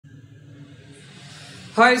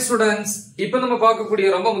Hi students, இப்போ நம்ம பார்க்கக்கூடிய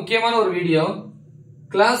ரொம்ப முக்கியமான ஒரு video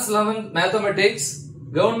Class 11 Mathematics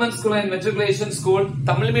Government School and Matriculation School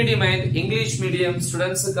Tamil Medium and English Medium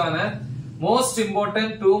ஸ்டூடண்ட்ஸ்க்கான most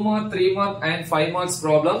important 2 mark 3 mark and 5 marks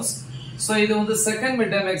problems. So இது வந்து second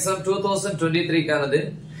midterm exam 2023 கானது.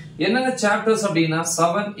 என்னென்ன chapters அப்படினா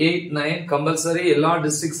 7 8 9 compulsory எல்லா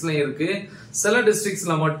districtsலயும் இருக்கு. சில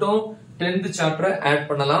districtsல மட்டும் 10th chapter add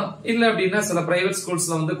பண்ணலாம். இல்ல அப்படினா சில private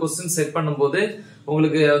schools-ல வந்து question set பண்ணும்போது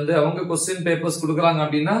உங்களுக்கு வந்து அவங்க क्वेश्चन பேப்பர்ஸ் கொடுக்கறாங்க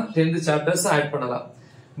அப்படினா 10th chapters ஆட் பண்ணலாம்.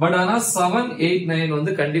 பட் ஆனா 7 8 9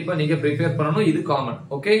 வந்து கண்டிப்பா நீங்க prepare பண்ணனும். இது common.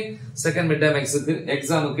 Okay, second mid term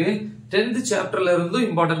எக்ஸாமுக்கு 10th chapterல இருந்து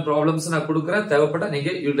இம்பார்ட்டன்ட் ப்ராப்ளம்ஸ் நான் கொடுக்கறேன். தேவைப்பட்டா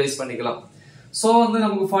நீங்க யூட்டிலைஸ் பண்ணிக்கலாம். சோ வந்து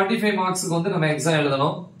நமக்கு 45 மார்க்ஸ்க்கு வந்து நம்ம எக்ஸாம்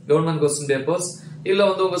எழுதணும். கவர்மெண்ட் क्वेश्चन பேப்பர்ஸ் இல்ல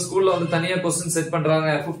வந்து உங்க ஸ்கூல்ல வந்து தனியா क्वेश्चन செட் பண்றாங்க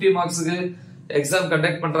 50 மார்க்ஸ்க்கு எக்ஸாம்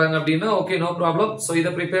கண்டக்ட் பண்றாங்க அப்படினா ஓகே, நோ ப்ராப்ளம். சோ இத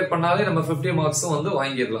prepare பண்ணாலே நம்ம 50 மார்க்ஸ் வந்து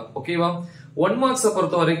வாங்கிடலாம். ஓகேவா? 1 மார்க்ஸ்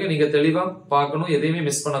பொறுத்த வரைக்கும் நீங்க தெளிவா பார்க்கணும், எதையுமே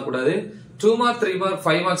மிஸ் பண்ண கூடாது. 2 மார்க் 3 மார்க்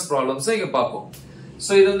 5 மார்க்ஸ் ப்ராப்ளம்ஸ் இங்க பாப்போம்.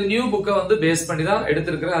 சோ இது வந்து நியூ புக்க வந்து பேஸ் பண்ணி தான்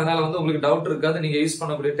எடுத்துர்க்கேன். அதனால வந்து உங்களுக்கு டவுட் இருக்காது. நீங்க யூஸ்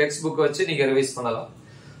பண்ணக்கூடிய டெக்ஸ்ட் புக் வச்சு நீங்க ரிவைஸ் பண்ணலாம்.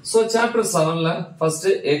 சோ சாப்டர் 7ல ஃபர்ஸ்ட்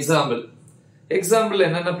எக்ஸாம்பிள்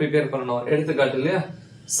என்னென்ன prepare பண்ணனும் எடுத்துக்காட்டு இல்லையா?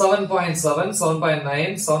 7.7 7.9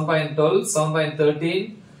 7.12 7.13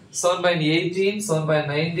 7.18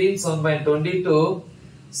 7.19 7.22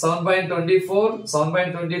 7.24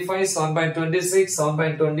 7.25 7.26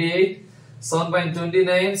 7.28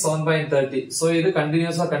 7.29 7.30. சோ இது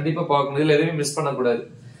கண்டினியூஸா கண்டிப்பா பார்க்கணும். இதுல எதுவும் மிஸ் பண்ண கூடாது.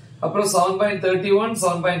 அப்புறம் 7.31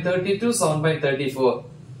 7.32 7.34.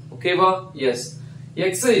 ஓகேவா? எஸ்.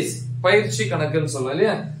 எக்ஸர்சைஸ் பயிற்சி கணக்குன்னு சொல்லலாம்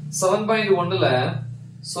இல்லையா? 7.1ல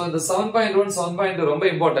சோ இந்த 7.1 7.2 ரொம்ப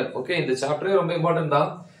இம்பார்ட்டன்ட். ஓகே, இந்த சாப்டரே ரொம்ப இம்பார்ட்டன்ட்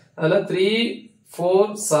தான். அதுல 3 4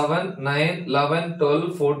 7 9 11 12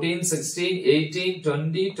 14 16 18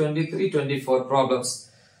 20 23 24 problems.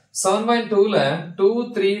 7.2ல 2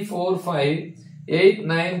 3 4 5 8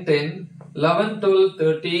 9 10 11 12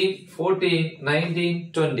 13 14 19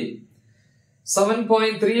 20.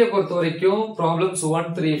 7.3 பொறுத்த வரைக்கும் problems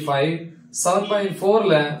 1 3 5.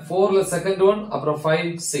 7.4ல 4ல செகண்ட் ஒன், அப்புறம்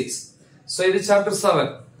 5 6. சோ இது chapter 7.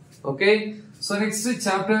 Okay, so next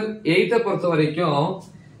chapter 8 பொறுத்த வரைக்கும்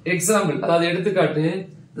எக்ஸாம்பிள், அதாவது எடுத்துக்காட்டு.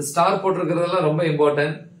 இந்த ஸ்டார் போட்டிருக்கிறதெல்லாம் ரொம்ப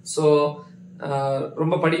இம்பார்ட்டன்ட். சோ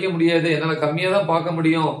ரொம்ப படிக்க முடியாது, என்னால கம்மியா தான் பார்க்க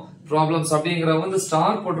முடியும் ப்ராப்ளம்ஸ் அப்படிங்கிறவங்க இந்த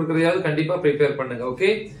ஸ்டார் போட்டிருக்கிறதையாவது கண்டிப்பா ப்ரிப்பேர் பண்ணுங்க. ஓகே,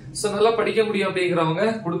 சோ நல்லா படிக்க முடியும் அப்படிங்கிறவங்க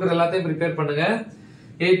கொடுக்குற எல்லாத்தையும் ப்ரிப்பேர் பண்ணுங்க.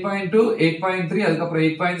 8.2 8.3 அதுக்கப்புறம்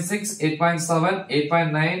 8.6 8.7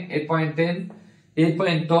 8.9 8.10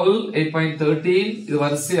 8.12 8.13 இது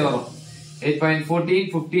வரிசையா வரும். 8.14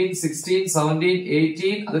 15 16 17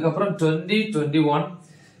 18 அதுக்கப்புறம் 20 21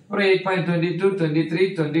 அப்புறம் 8.22 23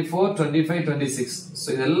 24 25 26. சோ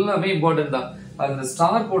இது எல்லாமே இம்பார்ட்டன்ட் தான். அந்த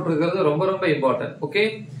ஸ்டார் போட்டிருக்கிறது ரொம்ப ரொம்ப இம்பார்ட்டன்ட். ஓகே,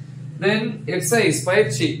 தென் எக்ஸர்சைஸ்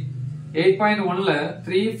பயிற்சி 8.1ல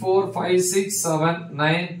 3 4 5 6 7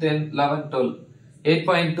 9 10 11 12.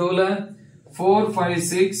 8.2ல 4 5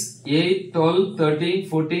 6 8 12 13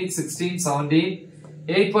 14 16 17.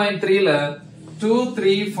 8.3ல 2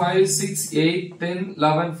 3 5 6 8 10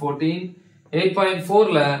 11 14.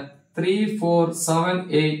 8.4ல 3 4 7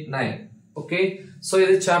 8 9. ஓகே, சோ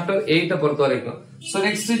இது சாப்டர் 8 பொறுத்த வரைக்கும். சோ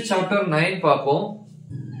நெக்ஸ்ட் சாப்டர் 9 பாப்போம்.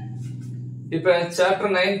 இப்ப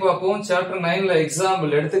சாப்டர் 9 பாப்போம். சாப்டர் 9ல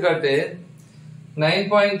எக்ஸாம்பிள் எடுத்துக்காட்டு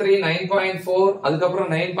 9.3 9.4 அதுக்கப்புறம்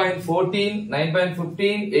 9.14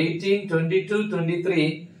 9.15 18 22 23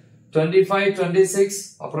 25 26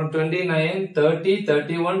 அப்புறம் 29 30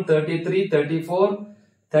 31 33 34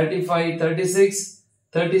 35 36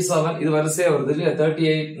 37 இது வரிசையா வருது இல்லையா?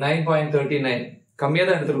 38 9.39 கம்மியா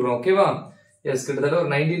தான் எடுத்துக்கிறோம். ஓகேவா? எஸ், கிட்டத்தட்ட ஒரு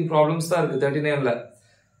 19 ப்ராப்ளம்ஸ் தான் இருக்கு 39ல.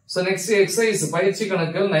 சோ நெக்ஸ்ட் எக்ஸர்சைஸ் பயிற்சி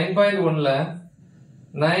கணக்குகள் 9.1ல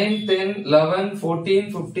 9 10 11 14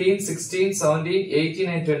 15 16 17 18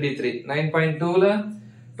 and 23. 9.2ல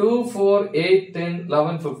 2 4 8 10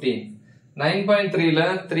 11 15. 9.3ல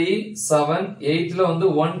 3 7 8ல வந்து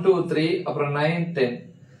 1 2 3 அப்புறம் 9 10.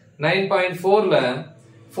 9.4ல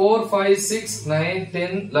 4 5 6 9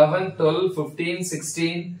 10 11 12 15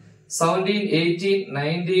 16 17 18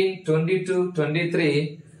 19 22 23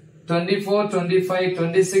 24 25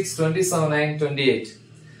 26 27 and 28.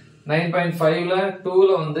 9.5ல 2ல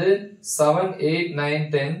வந்து 7 8 9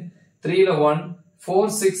 10 3ல 1 4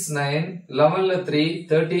 6 9 11ல 3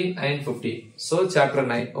 13 and 15. So chapter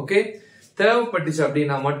 9. ஓகே, தேவைப்பட்டுச்சு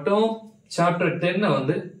அப்படின்னா மட்டும் சாப்டர் 10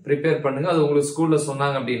 வந்து ப்ரிப்பேர் பண்ணுங்க. அது உங்களுக்கு ஸ்கூல்ல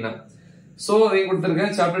சொன்னாங்க அப்படின்னா. சோ இங்க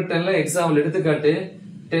கொடுத்திருக்கேன் சாப்டர் 10ல எக்ஸாம்பிள் எடுத்துக்காட்டு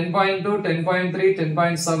 10.2 10.3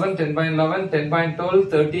 10.7 10.11 10.12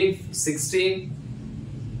 13 16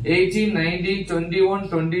 18 19 21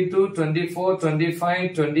 22 24 25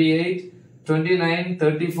 28 29,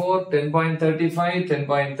 34, 10.35,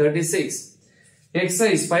 10.36.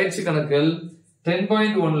 Exercise பயிற்சி கணக்கில்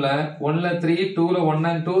 10.1ல 1ல 3, 2ல 1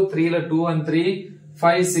 and 2, 3ல 2 and 3,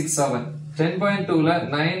 5, 6, 7. 10.2ல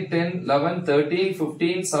 9, 10, 11, 13,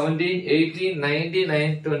 15, 17, 18,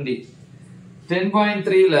 19, 20.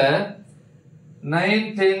 10.3ல 9,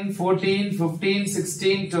 10, 14, 15,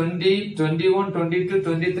 16, 20, 21, 22,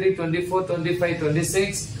 23, 24, 25,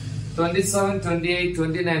 26, 27, 28,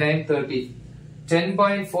 29, 30.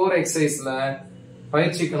 10.4 exerciseல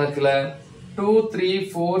பயிற்சி கணக்குல 2, 3,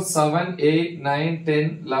 4, 7, 8, 9, 10,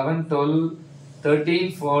 11, 12, 13,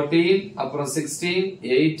 14, அப்புறம் 16,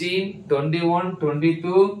 18, 21,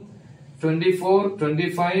 22, 24,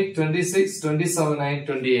 25, 26, 27, and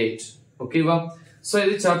 28. ஓகேவா? சோ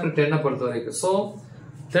இது சாப்டர் 10 பொறுத்த வரைக்கும். சோ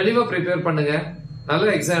தெளிவா ப்ரிப்பேர் பண்ணுங்க,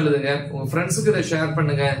 நல்ல எக்ஸாம் எழுதுங்க, உங்க ஃப்ரெண்ட்ஸுக்கு இதை ஷேர்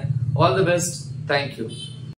பண்ணுங்க. All the best. Thank you.